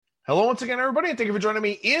Hello once again, everybody, and thank you for joining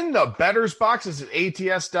me in the Bettor's Box. This is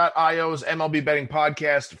ATS.io's MLB betting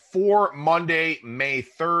podcast for Monday, May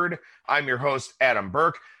 3rd. I'm your host, Adam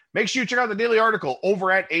Burke. Make sure you check out the daily article over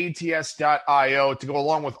at ATS.io to go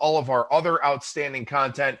along with all of our other outstanding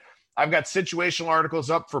content. I've got situational articles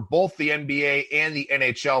up for both the NBA and the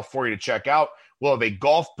NHL for you to check out. We'll have a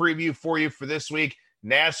golf preview for you for this week,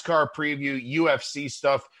 NASCAR preview, UFC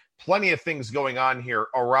stuff, plenty of things going on here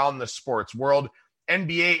around the sports world.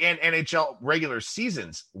 NBA and NHL regular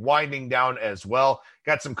seasons winding down as well.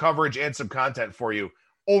 Got some coverage and some content for you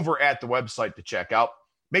over at the website to check out.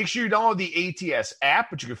 Make sure you download the ATS app,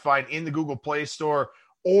 which you can find in the Google Play Store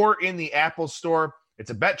or in the Apple Store.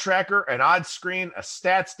 It's a bet tracker, an odds screen, a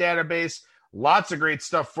stats database, lots of great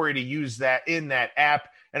stuff for you to use that in that app.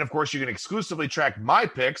 And of course, you can exclusively track my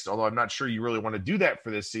picks, although I'm not sure you really want to do that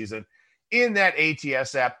for this season, in that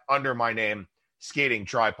ATS app under my name, Skating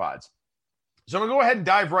Tripods. So I'm going to go ahead and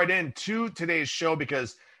dive right into today's show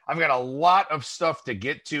because I've got a lot of stuff to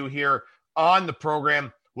get to here on the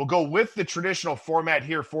program. We'll go with the traditional format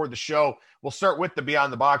here for the show. We'll start with the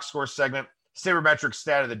Beyond the Box Score segment, sabermetric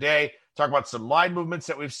stat of the day, talk about some line movements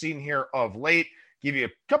that we've seen here of late, give you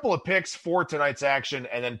a couple of picks for tonight's action,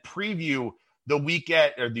 and then preview the week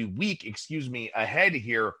ahead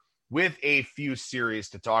here with a few series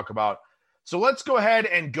to talk about. So let's go ahead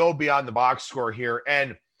and go Beyond the Box Score here.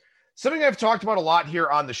 And something I've talked about a lot here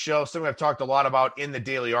on the show, something I've talked a lot about in the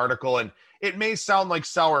daily article, and it may sound like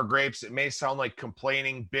sour grapes, it may sound like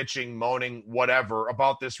complaining, bitching, moaning, whatever,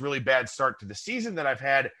 about this really bad start to the season that I've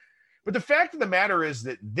had. But the fact of the matter is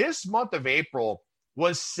that this month of April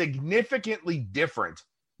was significantly different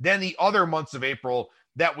than the other months of April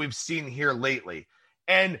that we've seen here lately.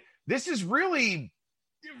 And this is really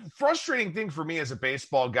a frustrating thing for me as a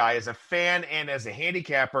baseball guy, as a fan, and as a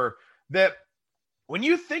handicapper, that when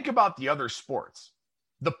you think about the other sports,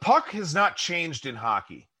 the puck has not changed in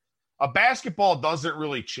hockey. A basketball doesn't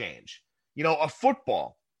really change. A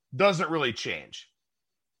football doesn't really change.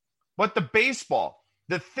 But the baseball,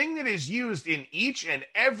 the thing that is used in each and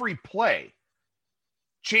every play,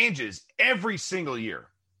 changes every single year.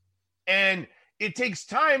 And it takes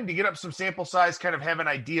time to get up some sample size, kind of have an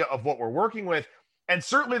idea of what we're working with. And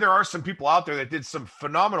certainly there are some people out there that did some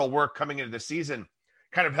phenomenal work coming into the season,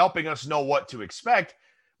 kind of helping us know what to expect,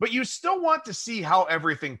 but you still want to see how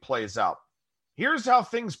everything plays out. Here's how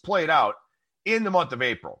things played out in the month of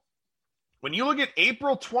April. When you look at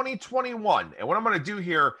April 2021, and what I'm going to do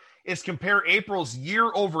here is compare April's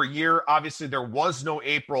year over year. Obviously, there was no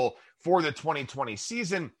April for the 2020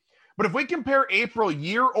 season, but if we compare April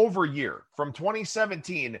year over year from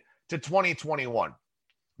 2017 to 2021,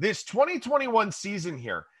 this 2021 season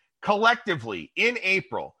here, collectively in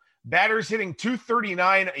April, batters hitting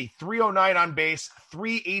 .239, a .309 on base,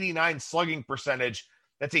 .389 slugging percentage.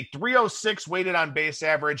 That's a .306 weighted on base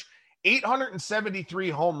average,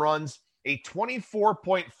 873 home runs, a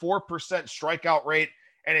 24.4% strikeout rate,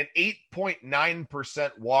 and an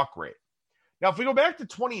 8.9% walk rate. Now, if we go back to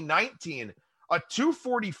 2019, a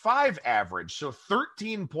 .245 average, so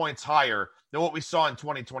 13 points higher than what we saw in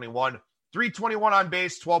 2021, 321 on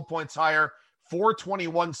base, 12 points higher,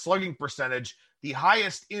 421 slugging percentage, the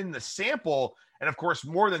highest in the sample, and of course,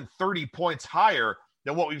 more than 30 points higher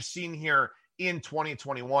than what we've seen here in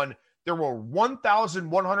 2021. There were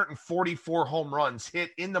 1,144 home runs hit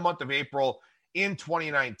in the month of April in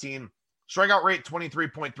 2019. Strikeout rate,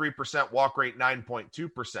 23.3%, walk rate, 9.2%.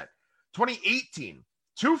 2018,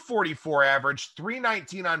 244 average,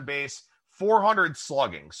 319 on base, 400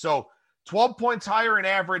 slugging. So 12 points higher in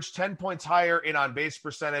average, 10 points higher in on-base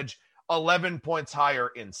percentage, 11 points higher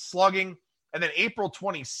in slugging. And then April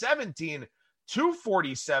 2017,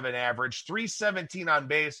 247 average, 317 on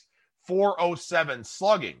base, 407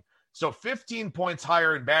 slugging. So 15 points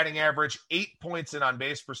higher in batting average, 8 points in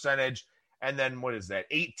on-base percentage, and then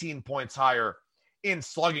 18 points higher in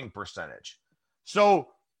slugging percentage. So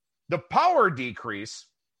the power decrease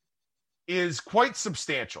is quite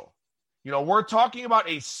substantial. We're talking about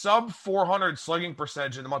a sub 400 slugging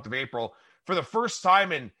percentage in the month of April for the first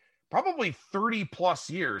time in probably 30 plus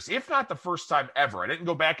years, if not the first time ever. I didn't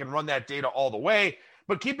go back and run that data all the way,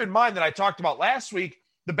 but keep in mind that I talked about last week,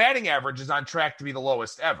 the batting average is on track to be the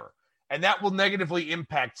lowest ever. And that will negatively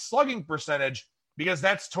impact slugging percentage because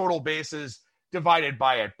that's total bases divided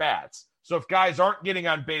by at-bats. So if guys aren't getting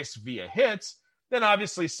on base via hits, then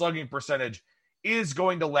obviously slugging percentage is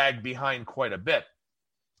going to lag behind quite a bit.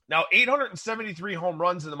 Now, 873 home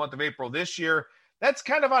runs in the month of April this year, that's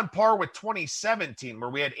kind of on par with 2017,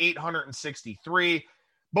 where we had 863.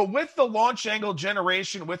 But with the launch angle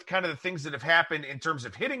generation, with kind of the things that have happened in terms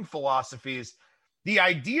of hitting philosophies, the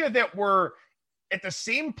idea that we're at the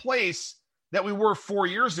same place that we were 4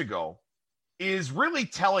 years ago is really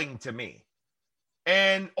telling to me.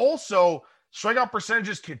 And also, strikeout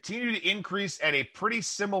percentages continue to increase at a pretty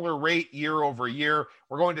similar rate year over year.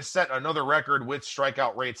 We're going to set another record with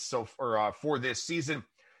strikeout rates for this season.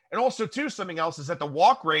 And also, too, something else is that the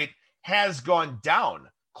walk rate has gone down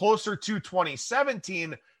closer to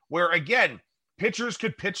 2017, where, again, pitchers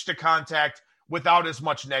could pitch to contact without as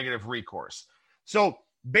much negative recourse. So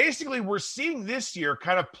basically, we're seeing this year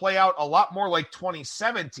kind of play out a lot more like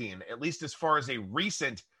 2017, at least as far as a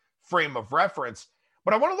recent frame of reference.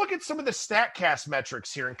 But I want to look at some of the StatCast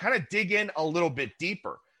metrics here and kind of dig in a little bit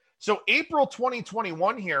deeper. So April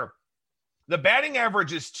 2021 here, the batting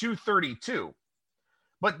average is 232.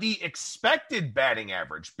 But the expected batting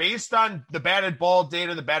average, based on the batted ball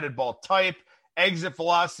data, the batted ball type, exit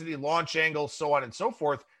velocity, launch angle, so on and so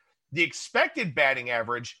forth, the expected batting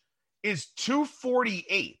average is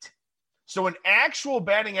 248. So an actual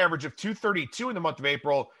batting average of 232 in the month of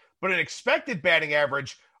April, but an expected batting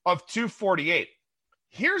average of 248.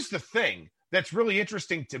 Here's the thing that's really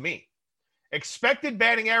interesting to me. Expected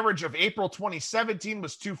batting average of April 2017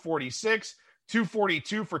 was 246,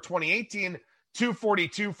 242 for 2018,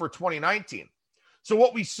 242 for 2019. So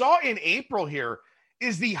what we saw in April here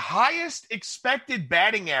is the highest expected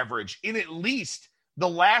batting average in at least the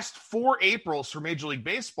last 4 Aprils for Major League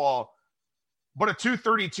Baseball, but a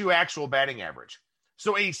 232 actual batting average.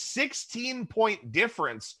 So a 16-point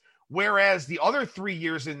difference, whereas the other 3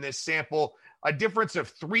 years in this sample, a difference of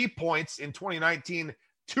 3 points in 2019,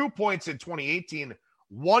 2 points in 2018,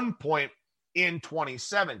 1 point in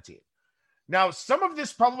 2017. Now, some of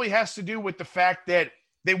this probably has to do with the fact that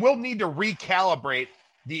they will need to recalibrate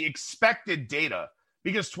the expected data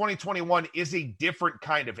because 2021 is a different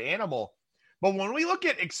kind of animal. But when we look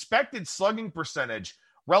at expected slugging percentage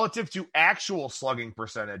relative to actual slugging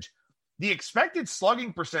percentage, the expected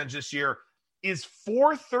slugging percentage this year is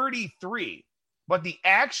 433, but the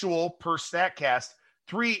actual per StatCast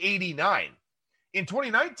 389. In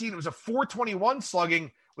 2019, it was a 421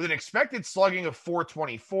 slugging with an expected slugging of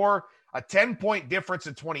 424, a 10-point difference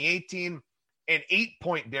in 2018, an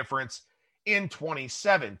 8-point difference in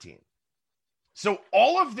 2017. So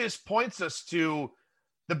all of this points us to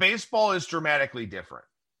the baseball is dramatically different.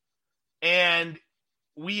 And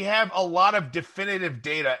we have a lot of definitive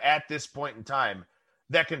data at this point in time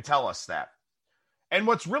that can tell us that. And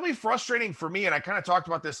what's really frustrating for me, and I kind of talked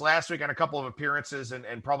about this last week on a couple of appearances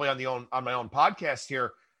and probably on my own podcast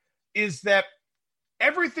here, is that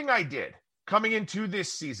everything I did coming into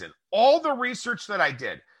this season, all the research that I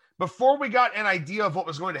did before we got an idea of what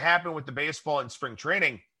was going to happen with the baseball in spring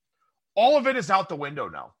training, all of it is out the window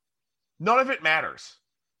now. None of it matters.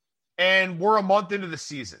 And we're a month into the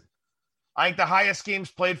season. I think the highest games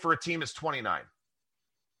played for a team is 29.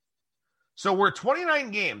 So we're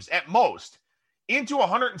 29 games at most into a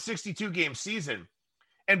 162-game season,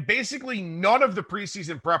 and basically none of the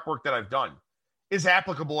preseason prep work that I've done is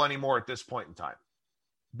applicable anymore at this point in time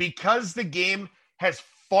because the game has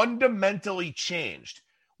fundamentally changed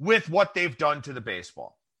with what they've done to the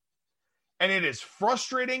baseball. And it is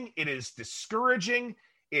frustrating. It is discouraging.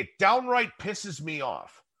 It downright pisses me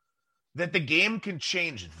off that the game can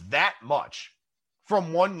change that much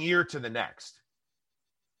from one year to the next.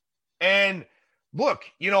 And look,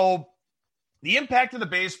 the impact of the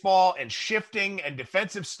baseball and shifting and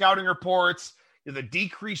defensive scouting reports, the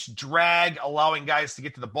decreased drag, allowing guys to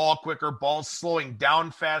get to the ball quicker, balls slowing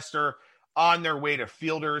down faster on their way to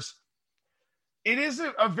fielders. It is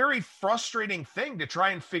a very frustrating thing to try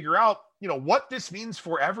and figure out, what this means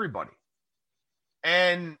for everybody.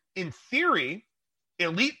 And in theory,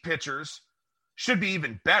 elite pitchers should be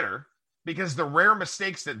even better because the rare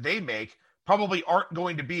mistakes that they make probably aren't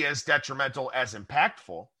going to be as detrimental, as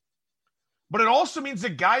impactful. But it also means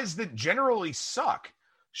that guys that generally suck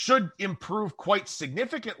should improve quite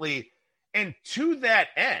significantly. And to that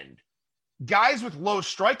end, guys with low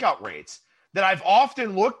strikeout rates that I've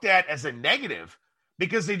often looked at as a negative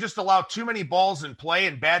because they just allow too many balls in play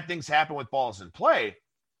and bad things happen with balls in play.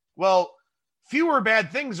 Well, fewer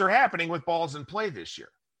bad things are happening with balls in play this year.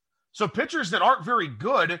 So pitchers that aren't very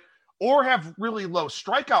good or have really low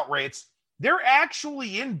strikeout rates, they're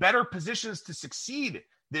actually in better positions to succeed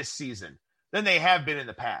this season than they have been in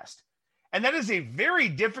the past. And that is a very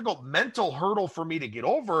difficult mental hurdle for me to get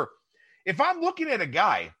over. If I'm looking at a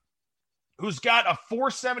guy who's got a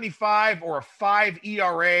 4.75 or a 5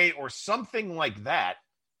 ERA or something like that,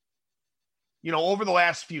 over the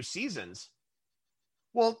last few seasons,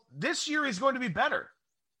 well, this year he's going to be better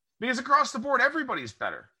because across the board, everybody's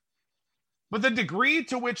better. But the degree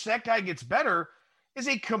to which that guy gets better is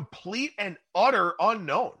a complete and utter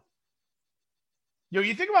unknown.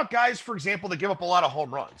 You think about guys, for example, that give up a lot of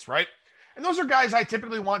home runs, right? And those are guys I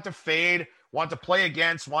typically want to fade, want to play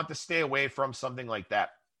against, want to stay away from, something like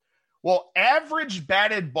that. Well, average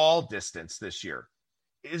batted ball distance this year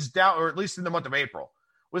is down, or at least in the month of April,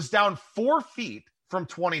 was down 4 feet from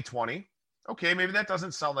 2020. Okay, maybe that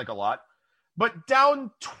doesn't sound like a lot, but down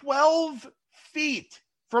 12 feet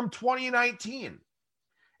from 2019.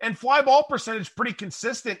 And fly ball percentage pretty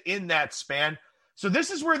consistent in that span. So this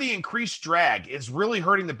is where the increased drag is really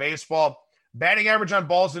hurting the baseball. Batting average on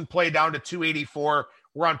balls in play down to 284.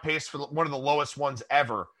 We're on pace for one of the lowest ones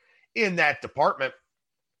ever in that department.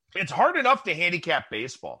 It's hard enough to handicap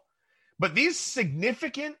baseball, but these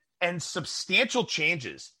significant and substantial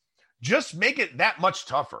changes just make it that much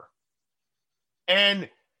tougher. And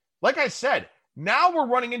like I said, now we're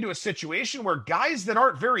running into a situation where guys that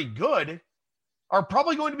aren't very good are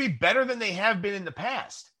probably going to be better than they have been in the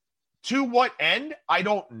past. To what end? I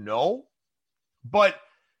don't know. But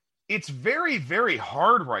it's very, very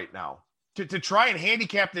hard right now to try and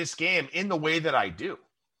handicap this game in the way that I do.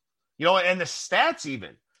 And the stats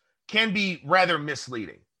even can be rather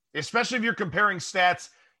misleading, especially if you're comparing stats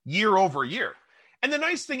year over year. And the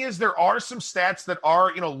nice thing is there are some stats that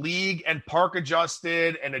are, league and park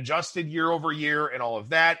adjusted and adjusted year over year and all of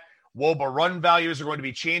that. WOBA run values are going to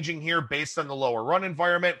be changing here based on the lower run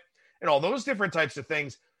environment and all those different types of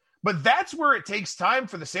things. But that's where it takes time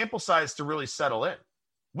for the sample size to really settle in.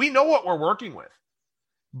 We know what we're working with,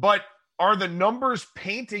 but are the numbers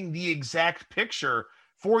painting the exact picture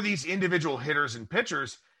for these individual hitters and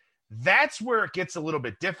pitchers? That's where it gets a little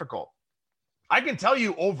bit difficult. I can tell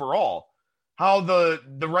you overall how the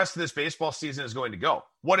rest of this baseball season is going to go,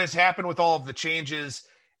 what has happened with all of the changes,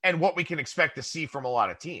 and what we can expect to see from a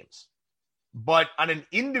lot of teams. But on an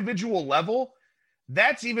individual level,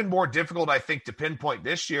 that's even more difficult, I think, to pinpoint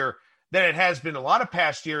this year than it has been a lot of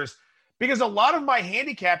past years, because a lot of my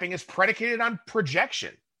handicapping is predicated on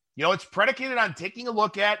projection. It's predicated on taking a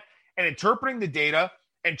look at and interpreting the data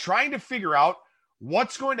and trying to figure out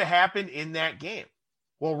what's going to happen in that game.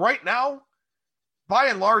 Well, right now, by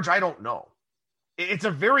and large, I don't know. It's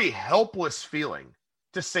a very helpless feeling,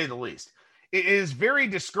 to say the least. It is very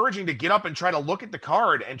discouraging to get up and try to look at the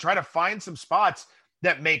card and try to find some spots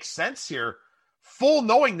that make sense here, full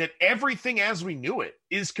knowing that everything as we knew it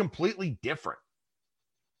is completely different.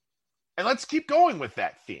 And let's keep going with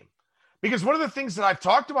that theme, because one of the things that I've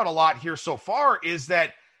talked about a lot here so far is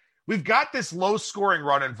that we've got this low scoring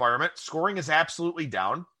run environment. Scoring is absolutely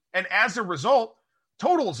down. And as a result,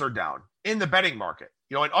 totals are down in the betting market.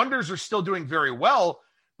 And unders are still doing very well,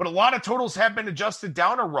 but a lot of totals have been adjusted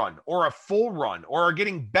down a run or a full run or are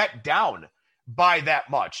getting bet down by that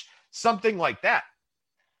much, something like that.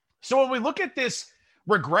 So when we look at this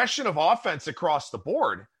regression of offense across the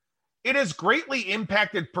board, it has greatly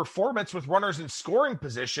impacted performance with runners in scoring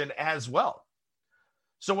position as well.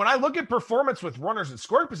 So when I look at performance with runners in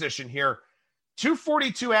scoring position here,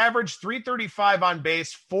 242 average, 335 on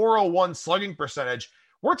base, 401 slugging percentage,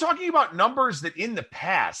 we're talking about numbers that in the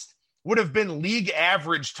past would have been league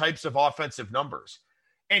average types of offensive numbers.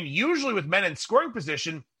 And usually with men in scoring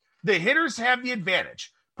position, the hitters have the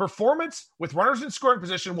advantage. Performance with runners in scoring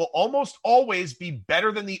position will almost always be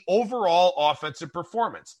better than the overall offensive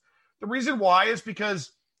performance. The reason why is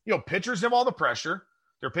because, pitchers have all the pressure.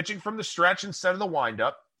 They're pitching from the stretch instead of the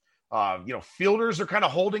windup. Fielders are kind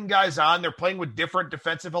of holding guys on. They're playing with different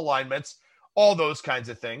defensive alignments, all those kinds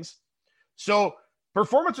of things. So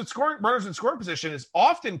performance with runners in scoring position is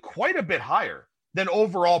often quite a bit higher than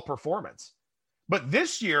overall performance. But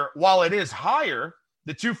this year, while it is higher,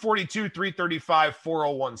 the 242, 335,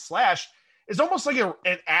 401 slash is almost like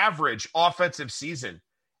an average offensive season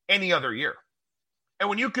any other year. And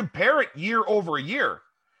when you compare it year over year,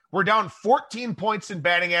 we're down 14 points in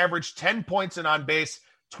batting average, 10 points in on base,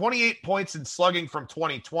 28 points in slugging from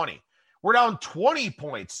 2020. We're down 20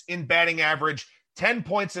 points in batting average, 10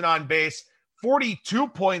 points in on base, 42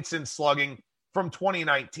 points in slugging from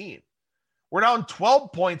 2019. We're down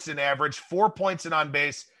 12 points in average, 4 points in on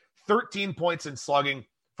base, 13 points in slugging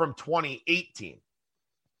from 2018.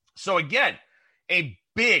 So again, a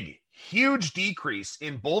big, huge decrease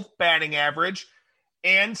in both batting average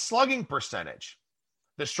and slugging percentage.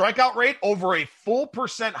 The strikeout rate over a full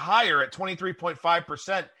percent higher at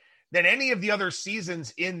 23.5% than any of the other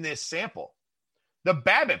seasons in this sample. The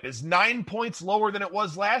BABIP is 9 points lower than it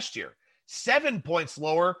was last year, 7 points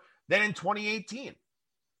lower than in 2018.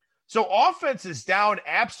 So offense is down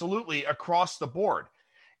absolutely across the board.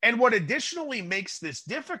 And what additionally makes this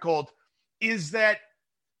difficult is that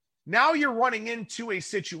now you're running into a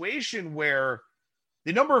situation where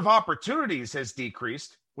the number of opportunities has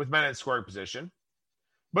decreased with men in scoring position.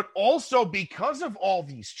 But also because of all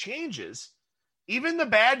these changes, even the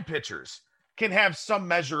bad pitchers can have some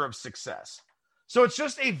measure of success. So it's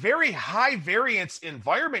just a very high variance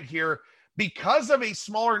environment here because of a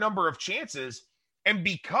smaller number of chances and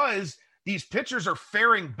because these pitchers are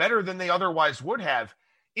faring better than they otherwise would have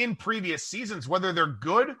in previous seasons, whether they're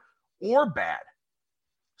good or bad.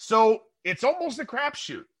 So it's almost a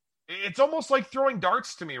crapshoot. It's almost like throwing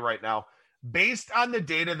darts to me right now based on the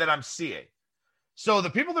data that I'm seeing. So the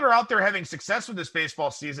people that are out there having success with this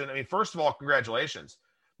baseball season, I mean, first of all, congratulations.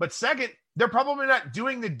 But second, they're probably not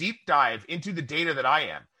doing the deep dive into the data that I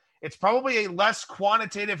am. It's probably a less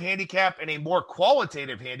quantitative handicap and a more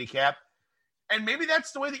qualitative handicap. And maybe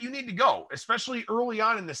that's the way that you need to go, especially early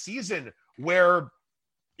on in the season where,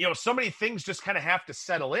 so many things just kind of have to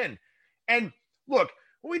settle in. And look,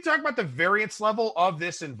 when we talk about the variance level of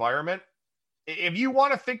this environment, if you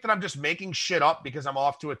want to think that I'm just making shit up because I'm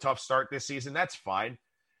off to a tough start this season, that's fine.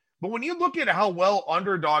 But when you look at how well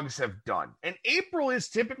underdogs have done, and April is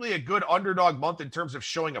typically a good underdog month in terms of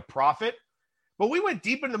showing a profit, but we went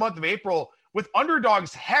deep into the month of April with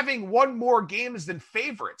underdogs having won more games than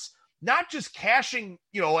favorites, not just cashing,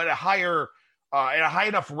 at a high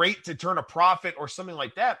enough rate to turn a profit or something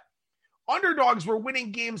like that. Underdogs were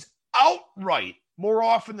winning games outright more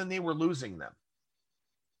often than they were losing them.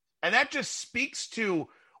 And that just speaks to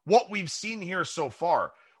what we've seen here so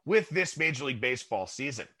far with this Major League Baseball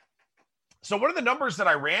season. So one of the numbers that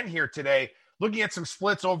I ran here today, looking at some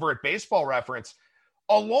splits over at Baseball Reference,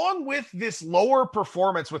 along with this lower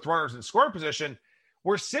performance with runners in scoring position,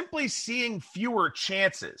 we're simply seeing fewer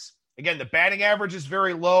chances. Again, the batting average is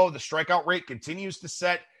very low. The strikeout rate continues to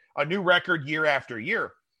set a new record year after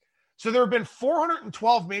year. So there have been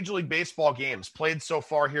 412 Major League Baseball games played so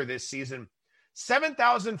far here this season,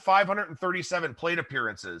 7,537 plate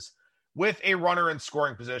appearances with a runner in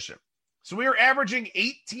scoring position. So we are averaging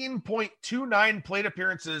 18.29 plate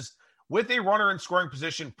appearances with a runner in scoring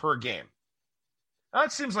position per game. Now,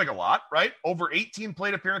 that seems like a lot, right? Over 18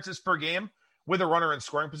 plate appearances per game with a runner in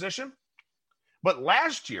scoring position. But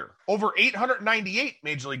last year, over 898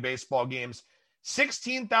 Major League Baseball games,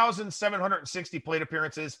 16,760 plate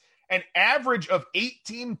appearances, an average of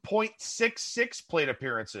 18.66 plate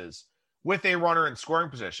appearances with a runner in scoring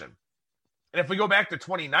position. And if we go back to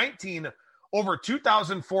 2019, over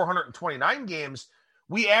 2,429 games,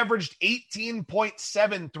 we averaged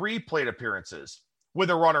 18.73 plate appearances with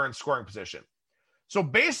a runner in scoring position. So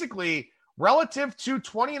basically, relative to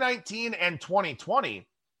 2019 and 2020,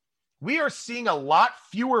 we are seeing a lot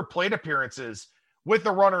fewer plate appearances with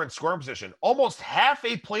a runner in scoring position, almost half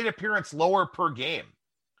a plate appearance lower per game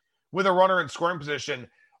with a runner in scoring position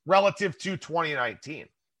relative to 2019.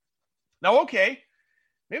 Now, okay,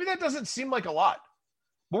 maybe that doesn't seem like a lot,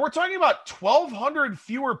 but we're talking about 1,200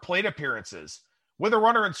 fewer plate appearances with a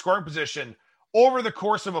runner in scoring position over the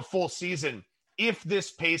course of a full season if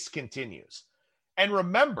this pace continues. And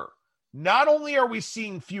remember, not only are we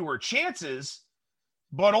seeing fewer chances,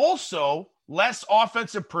 but also less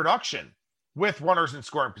offensive production with runners in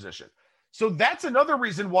scoring position. So that's another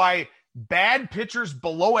reason why bad pitchers,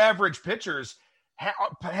 below average pitchers,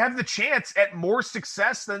 have the chance at more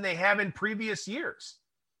success than they have in previous years.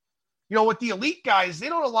 With the elite guys, they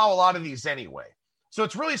don't allow a lot of these anyway. So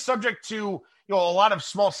it's really subject to, a lot of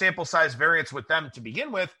small sample size variance with them to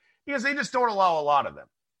begin with, because they just don't allow a lot of them.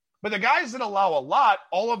 But the guys that allow a lot,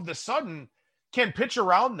 all of the sudden, can pitch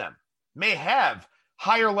around them, may have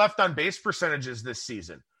higher left on base percentages this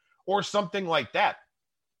season or something like that.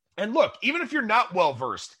 And look, even if you're not well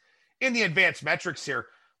versed in the advanced metrics here,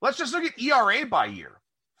 let's just look at ERA by year.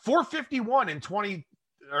 451 in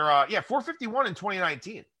 451 in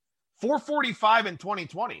 2019, 445 in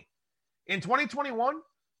 2020. In 2021,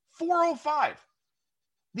 405.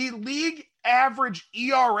 The league average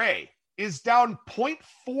ERA is down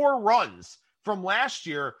 0.4 runs from last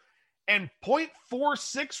year and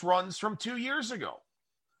 0.46 runs from 2 years ago.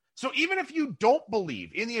 So even if you don't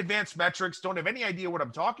believe in the advanced metrics, don't have any idea what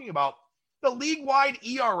I'm talking about, the league-wide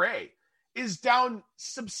ERA is down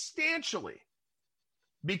substantially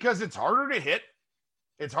because it's harder to hit.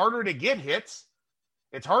 It's harder to get hits.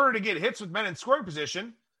 It's harder to get hits with men in scoring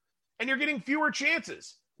position, and you're getting fewer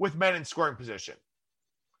chances with men in scoring position.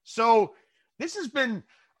 So this has been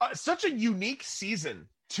such a unique season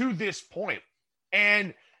to this point.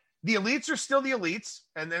 And the elites are still the elites,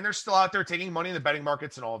 and then they're still out there taking money in the betting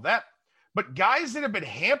markets and all of that. But guys that have been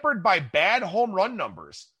hampered by bad home run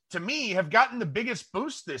numbers, to me, have gotten the biggest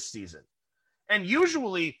boost this season. And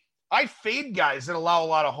usually, I fade guys that allow a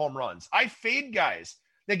lot of home runs. I fade guys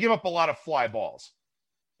that give up a lot of fly balls.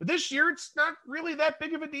 But this year, it's not really that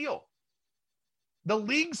big of a deal. The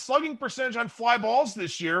league slugging percentage on fly balls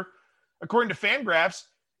this year, according to Fangraphs,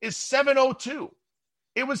 is 702.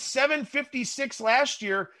 It was 756 last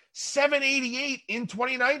year, 788 in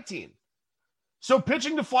 2019. So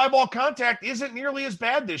pitching to fly ball contact isn't nearly as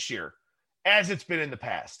bad this year as it's been in the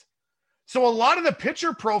past. So a lot of the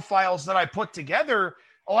pitcher profiles that I put together,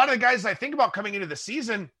 a lot of the guys I think about coming into the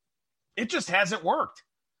season, it just hasn't worked.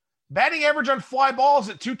 Batting average on fly balls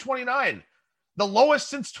at 229, the lowest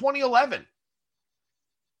since 2011.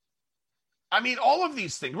 I mean, all of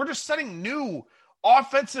these things, we're just setting new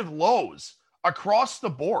offensive lows across the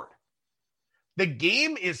board. The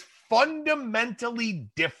game is fundamentally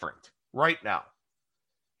different right now.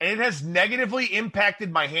 And it has negatively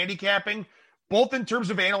impacted my handicapping, both in terms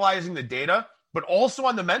of analyzing the data, but also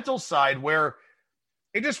on the mental side where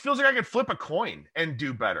it just feels like I could flip a coin and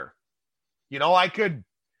do better. You know, I could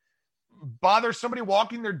bother somebody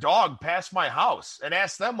walking their dog past my house and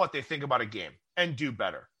ask them what they think about a game and do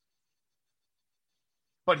better.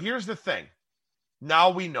 But here's the thing.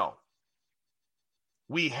 Now we know.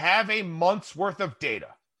 We have a month's worth of data.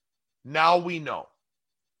 Now we know.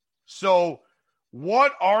 So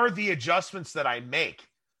what are the adjustments that I make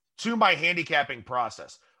to my handicapping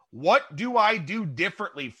process? What do I do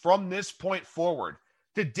differently from this point forward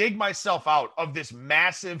to dig myself out of this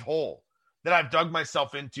massive hole that I've dug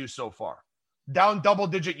myself into so far? Down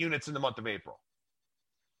double-digit units in the month of April.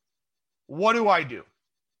 What do I do?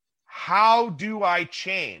 How do I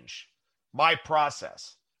change my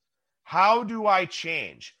process? How do I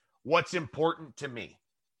change what's important to me?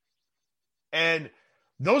 And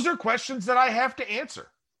those are questions that I have to answer.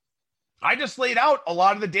 I just laid out a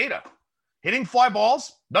lot of the data. Hitting fly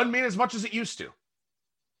balls doesn't mean as much as it used to.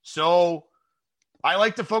 So I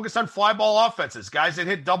like to focus on fly ball offenses, guys that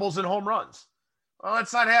hit doubles and home runs. Well,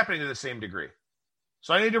 that's not happening to the same degree.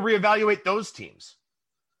 So I need to reevaluate those teams.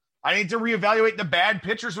 I need to reevaluate the bad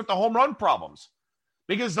pitchers with the home run problems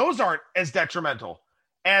because those aren't as detrimental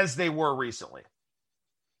as they were recently.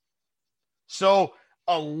 So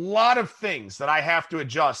a lot of things that I have to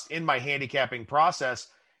adjust in my handicapping process.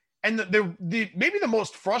 And the maybe the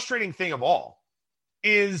most frustrating thing of all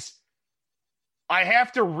is I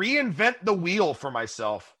have to reinvent the wheel for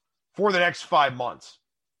myself for the next 5 months.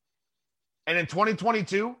 And in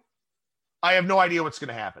 2022, I have no idea what's going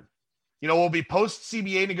to happen. You know, we'll be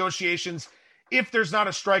post-CBA negotiations. If there's not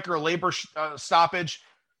a strike or a labor stoppage,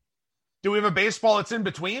 do we have a baseball that's in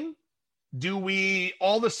between? Do we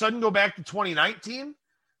all of a sudden go back to 2019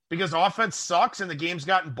 because offense sucks and the game's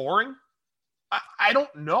gotten boring? I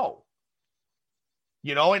don't know.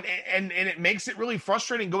 You know, and it makes it really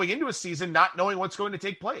frustrating going into a season not knowing what's going to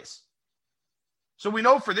take place. So we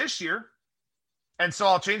know for this year, and so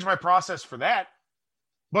I'll change my process for that.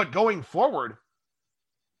 But going forward,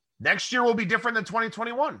 next year will be different than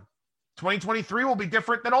 2021. 2023 will be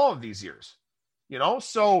different than all of these years. You know,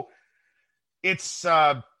 so it's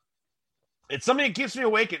something that keeps me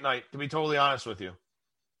awake at night, to be totally honest with you.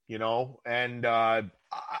 You know, and I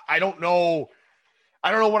don't know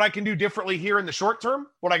what I can do differently here in the short term,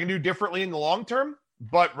 what I can do differently in the long term,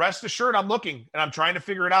 but rest assured I'm looking and I'm trying to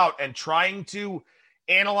figure it out and trying to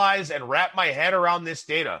analyze and wrap my head around this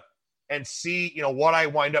data and see, you know, what I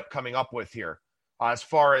wind up coming up with here as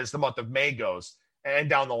far as the month of May goes and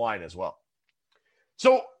down the line as well.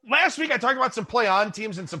 So last week I talked about some play on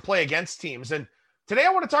teams and some play against teams. And today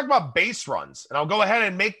I want to talk about base runs, and I'll go ahead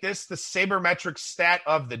and make this the sabermetric stat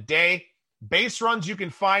of the day. Base runs you can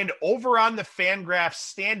find over on the Fangraphs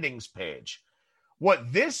standings page.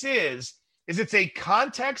 What this is it's a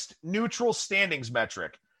context-neutral standings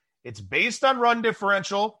metric. It's based on run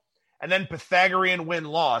differential, and then Pythagorean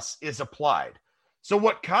win-loss is applied. So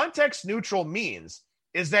what context-neutral means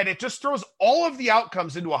is that it just throws all of the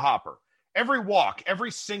outcomes into a hopper. Every walk,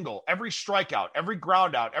 every single, every strikeout, every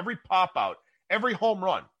ground out, every pop-out, every home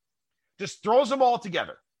run. Just throws them all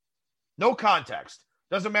together. No context.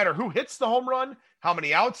 Doesn't matter who hits the home run, how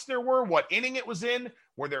many outs there were, what inning it was in,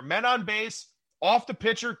 were there men on base, off the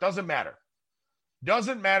pitcher, doesn't matter.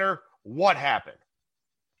 Doesn't matter what happened.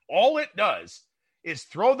 All it does is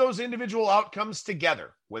throw those individual outcomes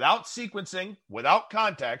together without sequencing, without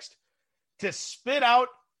context, to spit out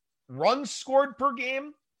runs scored per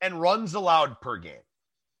game and runs allowed per game.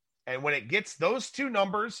 And when it gets those two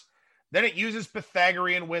numbers, then it uses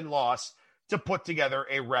Pythagorean win-loss to put together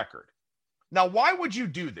a record. Now, why would you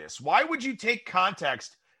do this? Why would you take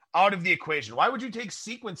context out of the equation? Why would you take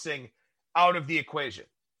sequencing out of the equation?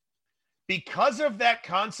 Because of that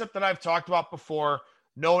concept that I've talked about before,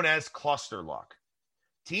 known as cluster luck.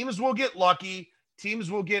 Teams will get lucky.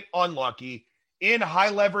 Teams will get unlucky in high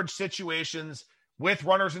leverage situations with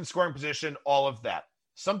runners in scoring position, all of that.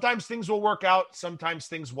 Sometimes things will work out. Sometimes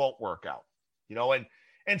things won't work out,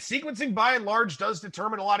 and sequencing by and large does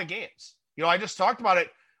determine a lot of games. I just talked about it.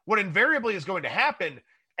 What invariably is going to happen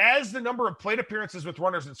as the number of plate appearances with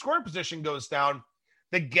runners in scoring position goes down,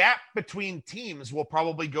 the gap between teams will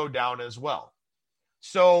probably go down as well.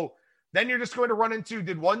 So then you're just going to run into,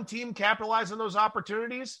 did one team capitalize on those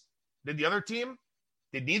opportunities? Did the other team?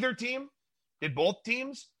 Did neither team? Did both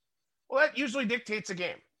teams? Well, that usually dictates a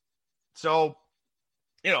game. So,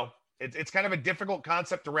 it's kind of a difficult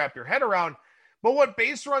concept to wrap your head around. But what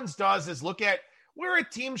base runs does is look at where a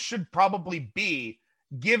team should probably be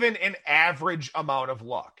given an average amount of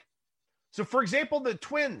luck. So, for example, the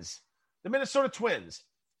Minnesota Twins,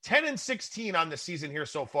 10-16 on the season here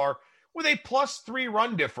so far with a +3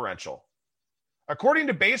 run differential. According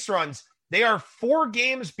to base runs, they are 4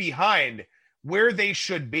 games behind where they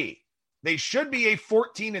should be. They should be a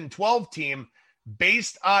 14-12 team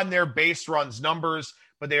based on their base runs numbers,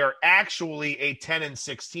 but they are actually a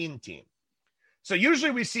 10-16 team. So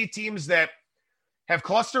usually we see teams that have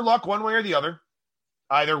cluster luck one way or the other,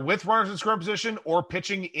 either with runners in scoring position or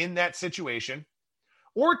pitching in that situation,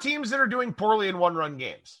 or teams that are doing poorly in one-run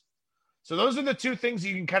games. So those are the two things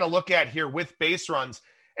you can kind of look at here with base runs.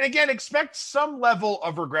 And again, expect some level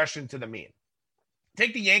of regression to the mean.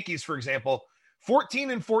 Take the Yankees, for example,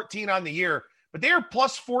 14-14 on the year, but they are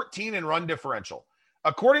 +14 in run differential.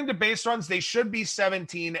 According to base runs, they should be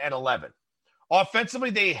 17-11. Offensively,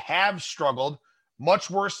 they have struggled much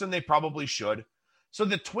worse than they probably should. So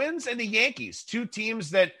the Twins and the Yankees, two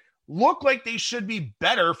teams that look like they should be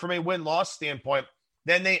better from a win-loss standpoint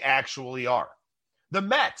than they actually are. The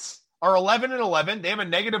Mets are 11-11. They have a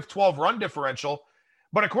 -12 run differential,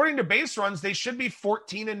 but according to base runs, they should be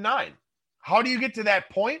 14-9. How do you get to that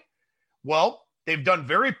point? Well, they've done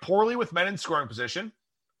very poorly with men in scoring position,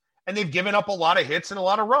 and they've given up a lot of hits and a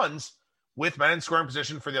lot of runs with men in scoring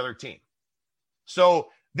position for the other team.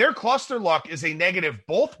 So their cluster luck is a negative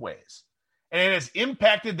both ways, and it has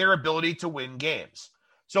impacted their ability to win games.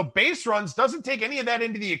 So base runs doesn't take any of that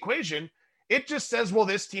into the equation. It just says, well,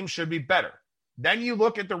 this team should be better. Then you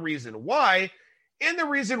look at the reason why, and the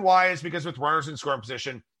reason why is because with runners in scoring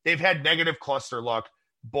position, they've had negative cluster luck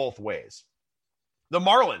both ways. The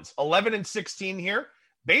Marlins, 11-16 here.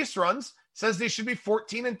 Base runs says they should be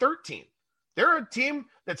 14-13. They're a team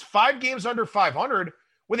that's 5 games under 500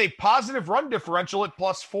 with a positive run differential at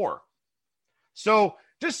 +4. So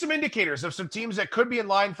just some indicators of some teams that could be in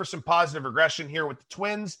line for some positive regression here with the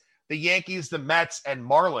Twins, the Yankees, the Mets, and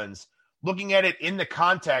Marlins, looking at it in the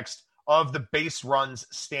context of the base runs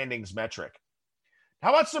standings metric.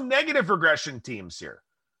 How about some negative regression teams here?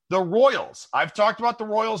 The Royals. I've talked about the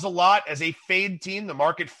Royals a lot as a fade team, the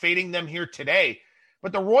market fading them here today.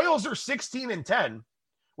 But the Royals are 16-10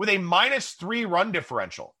 with a -3 run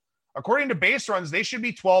differential. According to base runs, they should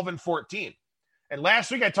be 12-14. And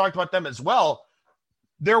last week I talked about them as well.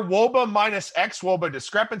 Their WOBA minus ex-WOBA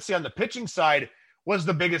discrepancy on the pitching side was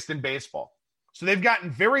the biggest in baseball. So they've gotten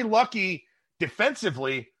very lucky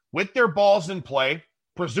defensively with their balls in play.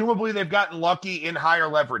 Presumably they've gotten lucky in higher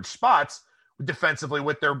leverage spots defensively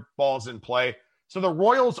with their balls in play. So the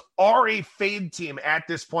Royals are a fade team at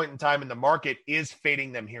this point in time, and the market is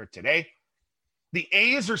fading them here today. The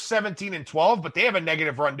A's are 17-12, but they have a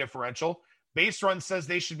negative run differential. Base run says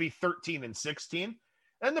they should be 13-16.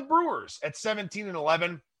 And the Brewers at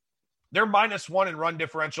 17-11, they're -1 in run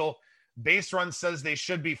differential. Base run says they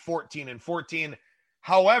should be 14-14.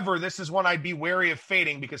 However, this is one I'd be wary of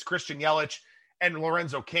fading because Christian Yelich and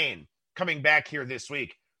Lorenzo Cain coming back here this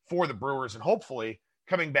week for the Brewers and hopefully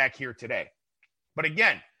coming back here today. But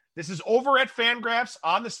again, this is over at Fangraphs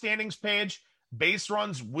on the standings page. Base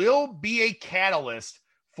runs will be a catalyst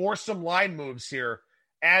for some line moves here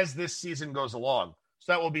as this season goes along.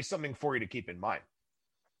 So that will be something for you to keep in mind.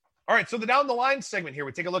 All right, so the down the line segment here,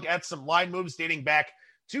 we take a look at some line moves dating back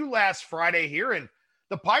to last Friday here. And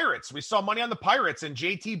the Pirates, we saw money on the Pirates and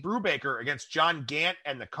JT Brubaker against John Gant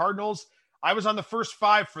and the Cardinals. I was on the first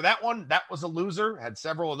 5 for that one. That was a loser. Had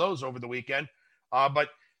several of those over the weekend. But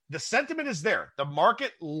the sentiment is there. The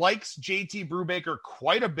market likes JT Brubaker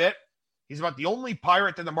quite a bit. He's about the only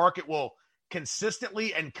Pirate that the market will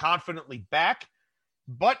consistently and confidently back.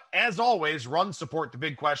 But as always, run support, the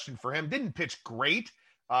big question for him. Didn't pitch great,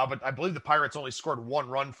 but I believe the Pirates only scored 1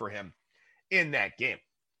 run for him in that game.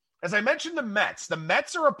 As I mentioned, the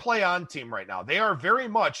Mets are a play-on team right now. They are very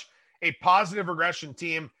much a positive regression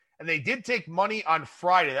team, and they did take money on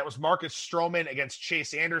Friday. That was Marcus Stroman against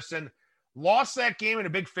Chase Anderson. Lost that game in a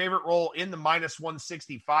big favorite role in the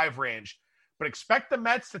 -165 range. But expect the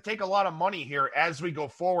Mets to take a lot of money here as we go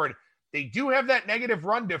forward. They do have that negative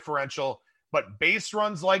run differential, but base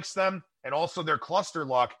runs likes them. and also their cluster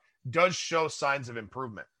luck does show signs of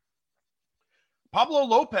improvement. Pablo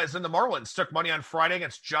Lopez and the Marlins took money on Friday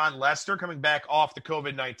against John Lester, coming back off the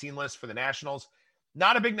COVID-19 list for the Nationals.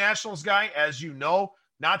 Not a big Nationals guy, as you know.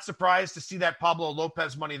 Not surprised to see that Pablo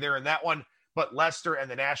Lopez money there in that one, but Lester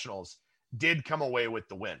and the Nationals did come away with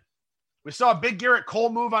the win. We saw a big Garrett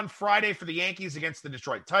Cole move on Friday for the Yankees against the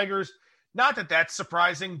Detroit Tigers. Not that that's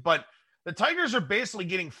surprising, but the Tigers are basically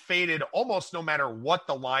getting faded almost no matter what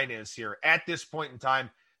the line is here at this point in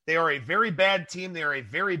time. They are a very bad team. They are a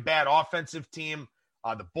very bad offensive team.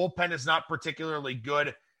 The bullpen is not particularly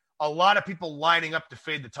good. A lot of people lining up to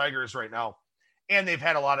fade the Tigers right now, and they've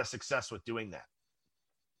had a lot of success with doing that.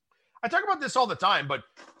 I talk about this all the time, but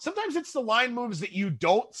sometimes it's the line moves that you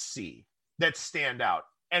don't see that stand out.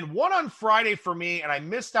 And one on Friday for me, and I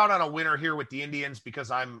missed out on a winner here with the Indians because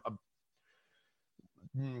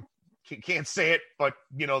can't say it, but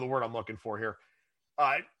you know the word I'm looking for here.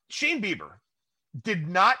 Shane Bieber did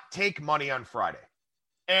not take money on Friday.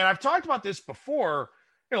 And I've talked about this before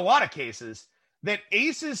in a lot of cases, that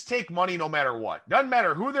aces take money no matter what. Doesn't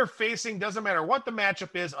matter who they're facing, doesn't matter what the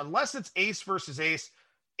matchup is, unless it's ace versus ace,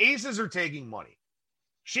 aces are taking money.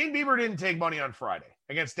 Shane Bieber didn't take money on Friday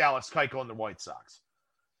against Dallas Keuchel and the White Sox.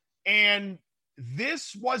 And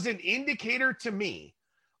this was an indicator to me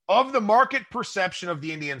of the market perception of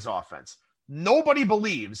the Indians offense. Nobody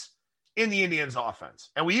believes in the Indians offense.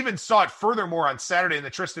 And we even saw it furthermore on Saturday in the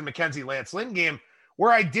Tristan McKenzie-Lance Lynn game,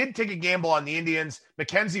 where I did take a gamble on the Indians.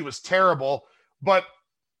 McKenzie was terrible, but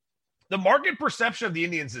the market perception of the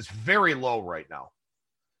Indians is very low right now.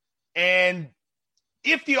 And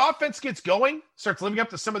if the offense gets going, starts living up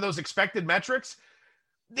to some of those expected metrics,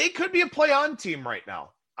 they could be a play-on team right now.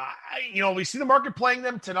 We see the market playing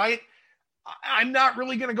them tonight. I'm not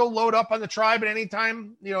really going to go load up on the Tribe at any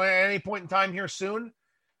time, at any point in time here soon.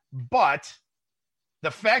 But the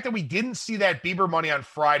fact that we didn't see that Bieber money on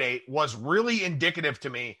Friday was really indicative to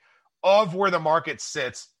me of where the market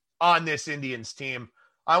sits on this Indians team.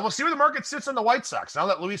 We'll see where the market sits on the White Sox. Now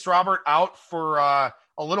that Luis Robert out for a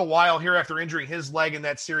little while here after injuring his leg in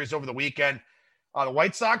that series over the weekend, the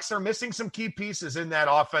White Sox are missing some key pieces in that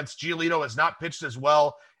offense. Giolito has not pitched as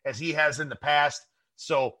well as he has in the past.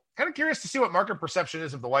 So kind of curious to see what market perception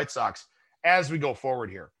is of the White Sox as we go forward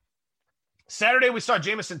here. Saturday, we saw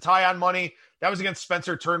Jameson Taillon money. That was against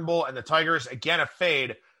Spencer Turnbull and the Tigers. Again, a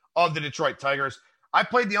fade of the Detroit Tigers. I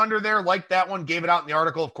played the under there, liked that one, gave it out in the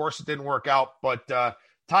article. Of course, it didn't work out, but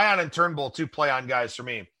Taillon and Turnbull, two play-on guys for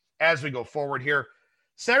me as we go forward here.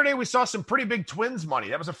 Saturday, we saw some pretty big Twins money.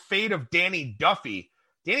 That was a fade of Danny Duffy.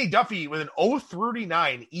 Danny Duffy with an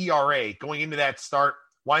 0.39 ERA going into that start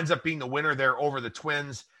winds up being the winner there over the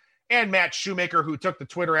Twins. And Matt Shoemaker, who took the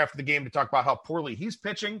Twitter after the game to talk about how poorly he's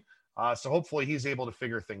pitching. So hopefully he's able to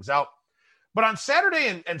figure things out. But on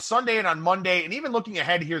Saturday and Sunday and on Monday, and even looking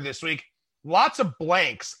ahead here this week, lots of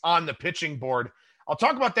blanks on the pitching board. I'll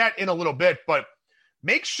talk about that in a little bit, but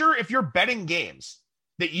make sure if you're betting games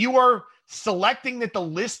that you are selecting that the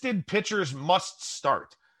listed pitchers must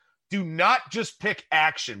start. Do not just pick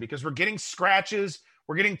action because we're getting scratches.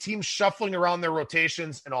 We're getting teams shuffling around their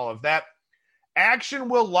rotations and all of that. Action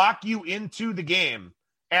will lock you into the game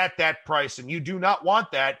at that price, and you do not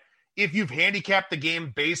want that if you've handicapped the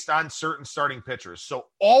game based on certain starting pitchers. So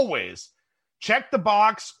always check the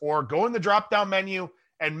box or go in the drop-down menu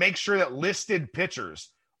and make sure that listed pitchers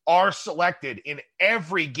are selected in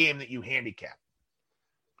every game that you handicap.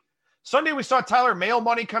 Sunday, we saw Tyler Mahle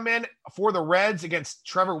money come in for the Reds against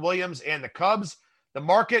Trevor Williams and the Cubs. The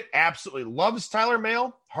market absolutely loves Tyler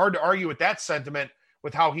Mahle. Hard to argue with that sentiment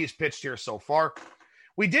with how he's pitched here so far.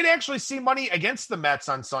 We did actually see money against the Mets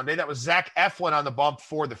on Sunday. That was Zach Eflin on the bump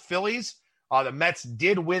for the Phillies. The Mets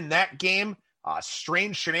did win that game.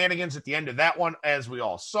 Strange shenanigans at the end of that one, as we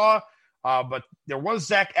all saw. But there was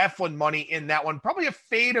Zach Eflin money in that one. Probably a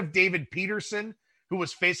fade of David Peterson, who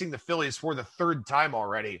was facing the Phillies for the third time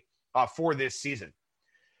already for this season.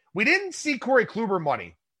 We didn't see Corey Kluber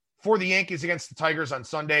money for the Yankees against the Tigers on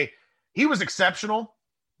Sunday. He was exceptional,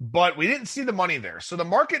 but we didn't see the money there. So the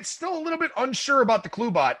market's still a little bit unsure about the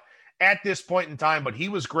Klubot at this point in time, but he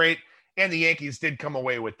was great, and the Yankees did come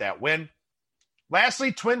away with that win.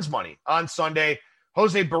 Lastly, Twins money on Sunday.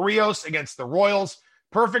 Jose Barrios against the Royals.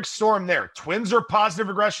 Perfect storm there. Twins are a positive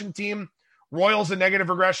regression team. Royals a negative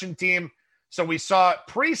regression team. So we saw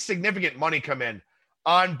pretty significant money come in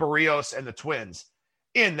on Barrios and the Twins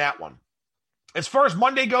in that one. As far as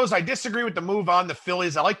Monday goes, I disagree with the move on the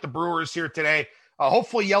Phillies. I like the Brewers here today.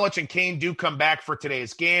 Hopefully Yelich and Kane do come back for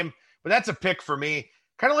today's game, but that's a pick for me.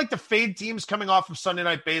 Kind of like the fade teams coming off of Sunday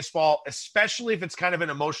Night Baseball, especially if it's kind of an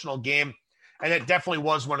emotional game, and it definitely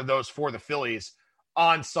was one of those for the Phillies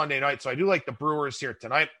on Sunday night. So I do like the Brewers here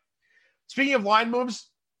tonight. Speaking of line moves,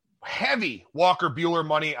 heavy Walker Buehler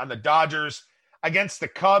money on the Dodgers against the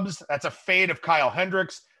Cubs. That's a fade of Kyle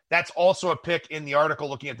Hendricks. That's also a pick in the article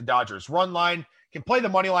looking at the Dodgers run line. You can play the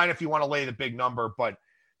money line if you want to lay the big number, but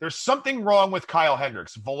there's something wrong with Kyle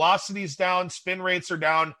Hendricks. Velocity's down, spin rates are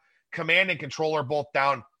down, command and control are both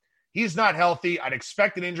down. He's not healthy. I'd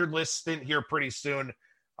expect an injured list stint here pretty soon.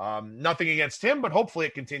 Nothing against him, but hopefully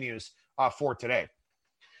it continues for today.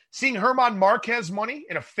 Seeing German Marquez money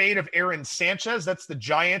in a fade of Aaron Sanchez. That's the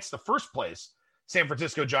Giants, the first place San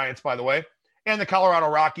Francisco Giants, by the way, and the Colorado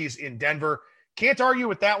Rockies in Denver. Can't argue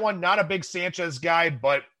with that one. Not a big Sanchez guy,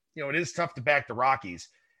 but it is tough to back the Rockies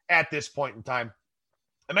at this point in time.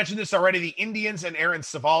 I mentioned this already. The Indians and Aaron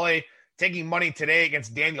Savale taking money today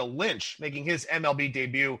against Daniel Lynch, making his MLB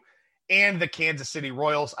debut, and the Kansas City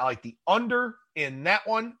Royals. I like the under in that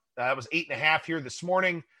one. That was 8.5 here this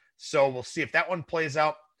morning. So we'll see if that one plays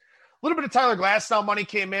out. A little bit of Tyler Glasnow money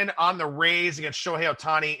came in on the Rays against Shohei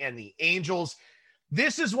Ohtani and the Angels.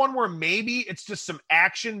 This is one where maybe it's just some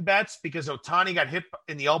action bets because Ohtani got hit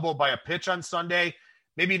in the elbow by a pitch on Sunday,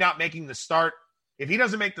 maybe not making the start. If he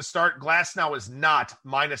doesn't make the start, Glasnow is not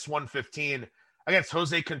minus 115 against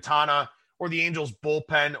Jose Quintana or the Angels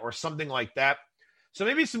bullpen or something like that. So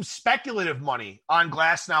maybe some speculative money on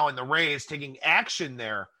Glasnow and the Rays taking action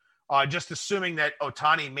there, just assuming that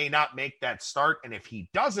Ohtani may not make that start. And if he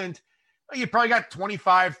doesn't, you probably got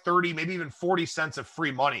 25, 30, maybe even 40 cents of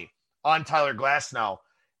free money on Tyler Glasnow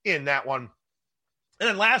in that one. And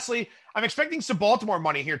then lastly, I'm expecting some Baltimore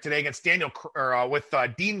money here today against Dean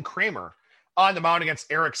Kramer on the mound against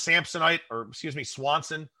Eric Swanson in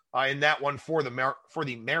that one for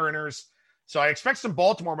the Mariners. So I expect some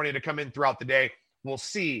Baltimore money to come in throughout the day. We'll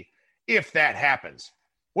see if that happens.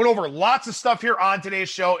 Went over lots of stuff here on today's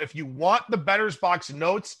show. If you want the Bettor's Box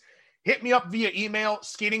notes, hit me up via email,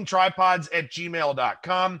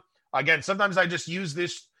 skatingtripods@gmail.com. Again, sometimes I just use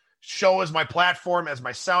this show as my platform, as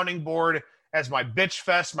my sounding board, as my bitch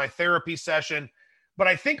fest, my therapy session. But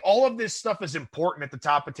I think all of this stuff is important at the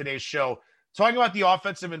top of today's show. Talking about the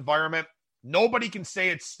offensive environment, nobody can say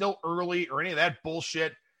it's still early or any of that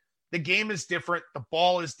bullshit. The game is different. The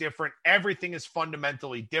ball is different. Everything is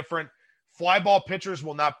fundamentally different. Fly ball pitchers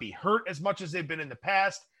will not be hurt as much as they've been in the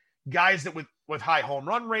past. Guys that with high home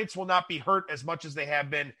run rates will not be hurt as much as they have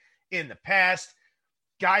been in the past.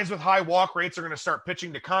 Guys with high walk rates are going to start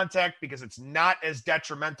pitching to contact because it's not as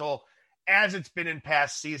detrimental as it's been in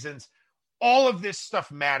past seasons. All of this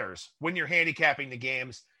stuff matters when you're handicapping the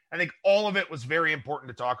games. I think all of it was very important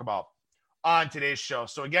to talk about on today's show.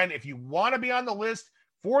 So again, if you want to be on the list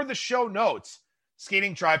for the show notes,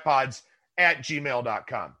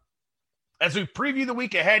 skatingtripods@gmail.com. As we preview the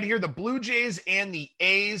week ahead here, the Blue Jays and the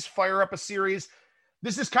A's fire up a series.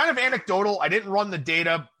 This is kind of anecdotal. I didn't run the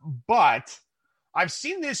data, but I've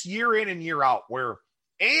seen this year in and year out where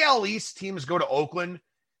AL East teams go to Oakland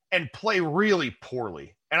and play really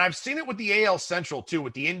poorly. And I've seen it with the AL Central too,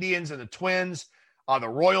 with the Indians and the Twins, the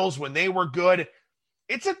Royals when they were good.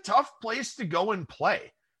 It's a tough place to go and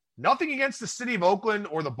play. Nothing against the city of Oakland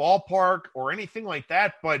or the ballpark or anything like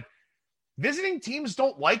that, but visiting teams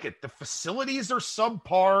don't like it. The facilities are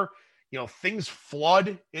subpar. Things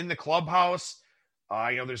flood in the clubhouse.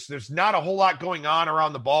 There's not a whole lot going on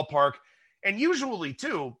around the ballpark. And usually,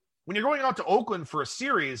 too, when you're going out to Oakland for a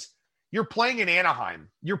series, you're playing in Anaheim.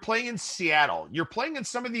 You're playing in Seattle. You're playing in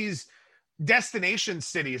some of these destination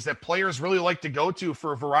cities that players really like to go to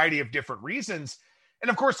for a variety of different reasons. And,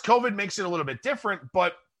 of course, COVID makes it a little bit different.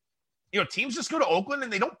 But, teams just go to Oakland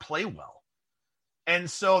and they don't play well. And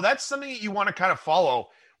so that's something that you want to kind of follow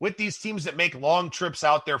with these teams that make long trips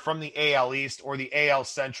out there from the AL East or the AL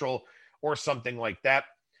Central or something like that.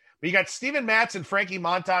 But you got Steven Matz and Frankie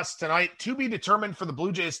Montas tonight, to be determined for the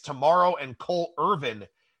Blue Jays tomorrow, and Cole Irvin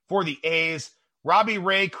for the A's. Robbie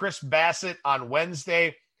Ray, Chris Bassett on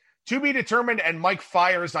Wednesday, to be determined, and Mike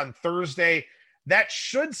Fiers on Thursday. That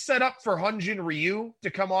should set up for Hyunjin Ryu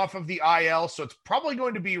to come off of the IL, so it's probably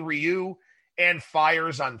going to be Ryu and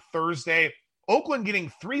Fiers on Thursday. Oakland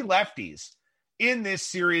getting 3 lefties in this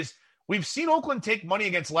series. We've seen Oakland take money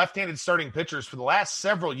against left-handed starting pitchers for the last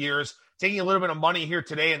several years, taking a little bit of money here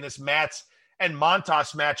today in this Matz and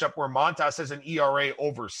Montas matchup where Montas has an ERA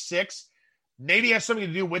over 6. Maybe it has something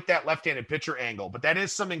to do with that left-handed pitcher angle, but that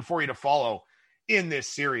is something for you to follow in this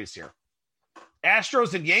series here.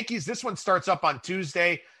 Astros and Yankees, this one starts up on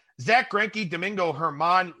Tuesday. Zach Greinke, Domingo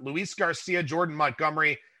Germán, Luis Garcia, Jordan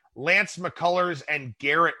Montgomery, Lance McCullers, and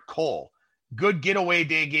Garrett Cole. Good getaway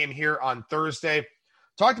day game here on Thursday.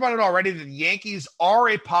 Talked about it already. The Yankees are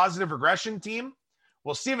a positive regression team.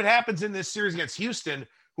 We'll see if it happens in this series against Houston,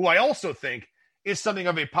 who I also think is something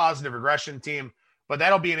of a positive regression team, but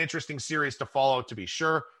that'll be an interesting series to follow to be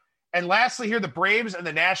sure. And lastly here, the Braves and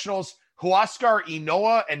the Nationals, Huascar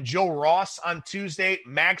Ynoa and Joe Ross on Tuesday,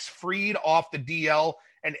 Max Fried off the DL,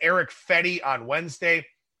 and Eric Fetty on Wednesday,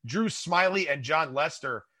 Drew Smiley and John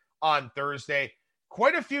Lester on Thursday.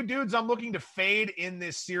 Quite a few dudes I'm looking to fade in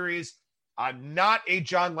this series. I'm not a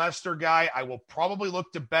John Lester guy. I will probably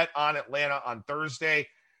look to bet on Atlanta on Thursday,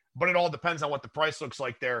 but it all depends on what the price looks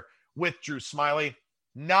like there with Drew Smiley.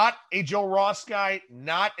 Not a Joe Ross guy,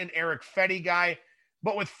 not an Eric Fetty guy,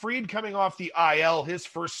 but with Fried coming off the IL, his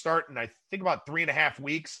first start in I think about 3.5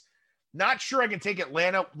 weeks, not sure I can take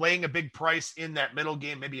Atlanta laying a big price in that middle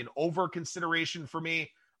game, maybe an over consideration for me,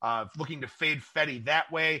 looking to fade Fetty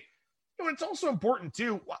that way. It's also important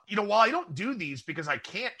too, while I don't do these because I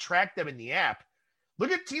can't track them in the app,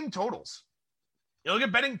 look at team totals. Look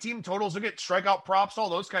at betting team totals, look at strikeout props,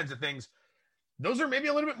 all those kinds of things. Those are maybe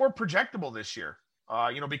a little bit more projectable this year,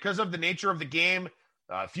 because of the nature of the game,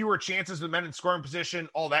 fewer chances with men in scoring position,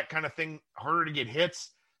 all that kind of thing, harder to get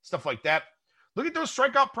hits, stuff like that. Look at those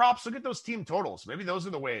strikeout props, look at those team totals. Maybe those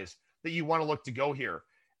are the ways that you want to look to go here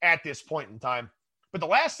at this point in time. But the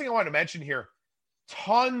last thing I want to mention here,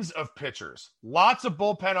 tons of pitchers, lots of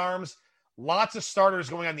bullpen arms, lots of starters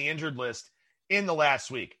going on the injured list in the last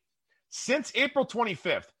week. Since April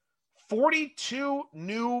 25th, 42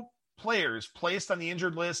 new players placed on the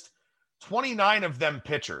injured list, 29 of them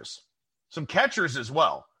pitchers. Some catchers as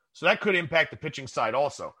well. So that could impact the pitching side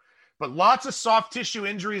also. But lots of soft tissue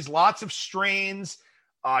injuries, lots of strains,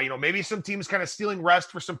 maybe some teams kind of stealing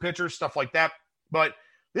rest for some pitchers, stuff like that. But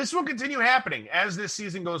this will continue happening as this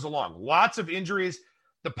season goes along. Lots of injuries.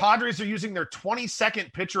 The Padres are using their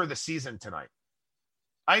 22nd pitcher of the season tonight.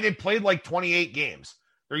 They played like 28 games.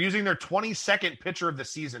 They're using their 22nd pitcher of the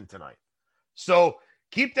season tonight. So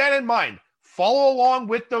keep that in mind. Follow along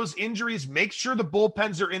with those injuries. Make sure the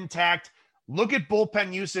bullpens are intact. Look at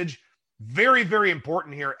bullpen usage. Very, very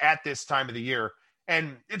important here at this time of the year.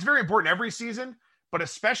 And it's very important every season, but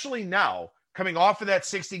especially now, coming off of that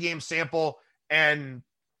 60-game sample and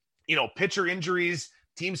pitcher injuries,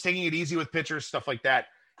 teams taking it easy with pitchers, stuff like that.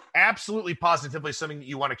 Absolutely, positively something that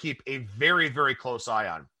you want to keep a very, very close eye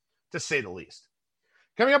on, to say the least.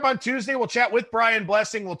 Coming up on Tuesday, we'll chat with Brian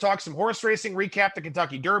Blessing. We'll talk some horse racing, recap the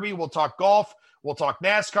Kentucky Derby. We'll talk golf. We'll talk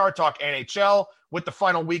NASCAR, talk NHL with the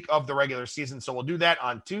final week of the regular season. So we'll do that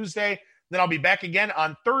on Tuesday. Then I'll be back again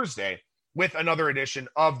on Thursday with another edition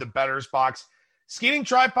of the Bettor's Box.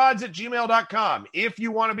 Skatingtripods@gmail.com. If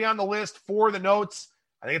you want to be on the list for the notes,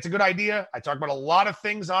 I think it's a good idea. I talk about a lot of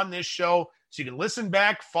things on this show, so you can listen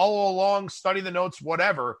back, follow along, study the notes,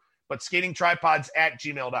 whatever, but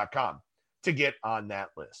skatingtripods@gmail.com to get on that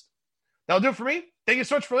list. That'll do it for me. Thank you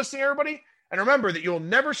so much for listening, everybody. And remember that you'll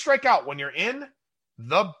never strike out when you're in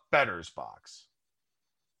the Bettor's Box.